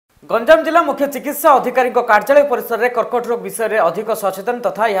गंजाम जिला मुख्य चिकित्सा अधिकारी कार्यालय परिसर में कर्कट रोग विषय में अधिक सचेतन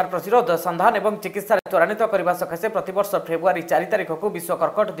तथा यार प्रतिरोध संधान और चिकित्सा त्वरान्वित करने सकाशे प्रतिवर्ष फेब्रुआरी 4 तारिख को विश्व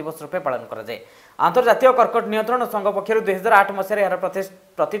कर्कट दिवस रूपे पालन कराए। आंतर्जातीय कर्कट नियंत्रण संघ पक्षर 2008 मसीह यार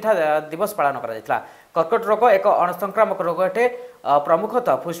प्रतिष्ठा दिवस पालन करा। कर्कट रोग एक अणसंक्रामक रोग अटे।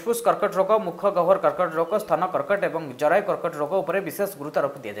 प्रमुखतः फुस्फुस कर्कट रोग, मुख गह्वर कर्कट रोग, स्तन कर्कट और जरायु कर्कट रोग उपर विशेष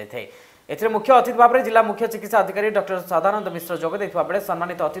गुरुत्वारोप दि जाए। एथिरे मुख्य अतिथि भाव में जिला मुख्य चिकित्सा अधिकारी डॉक्टर सदानंद मिश्र जोग देथिबा बेले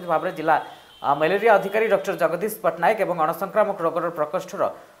सम्मानित अतिथि भाव में जिला मलेरिया अधिकारी डॉक्टर जगदीश पट्टनायक और अणसंक्रामक रोगर प्रकोष्ठर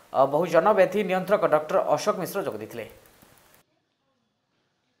बहुजनव्याधि नियंत्रक डॉक्टर अशोक मिश्र जोग देथिले।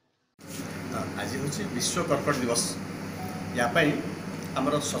 आज हूँ विश्व कर्कट दिवस। या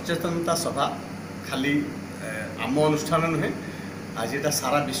आमर सचेतनता सभा खाली आम अनुष्ठान नुहे, आज यहाँ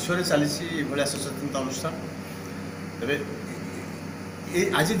सारा विश्व में चली सचेतनता अनुष्ठान।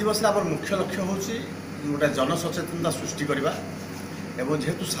 तेज आज दिवस आम मुख्य लक्ष्य हूँ गोटे जनसचेतनता सृष्टि करवा।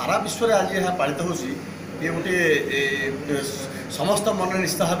 जेहेतु सारा विश्व में आज यहाँ पालित हो गोटे समस्त मन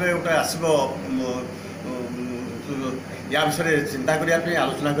निश्चित भाव गोटे आसब या विषय चिंता करने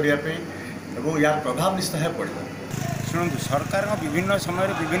आलोचना करने यार प्रभाव निश्चित भाव पड़े। शुणु, सरकार विभिन्न समय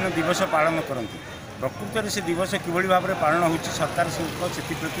विभिन्न दिवस पालन करती। प्रकृत में से दिवस किभली भाव में पालन हो सरकार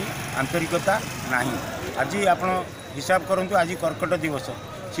प्रति आंतरिकता नहीं। आज आप हिसाब करूँ, आज कर्कट दिवस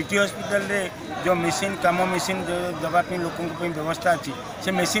सिटी हॉस्पिटल रे जो मेसीन काम मेसीन देवाई लोकों व्यवस्था अच्छी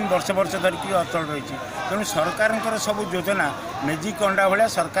से मेसीन वर्ष वर्ष धरिकी अचल रही। तेणु सरकार सब योजना मेजिक अंडा भाया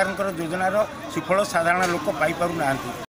सरकार योजनार सुफल साधारण लोक पाई पारु ना।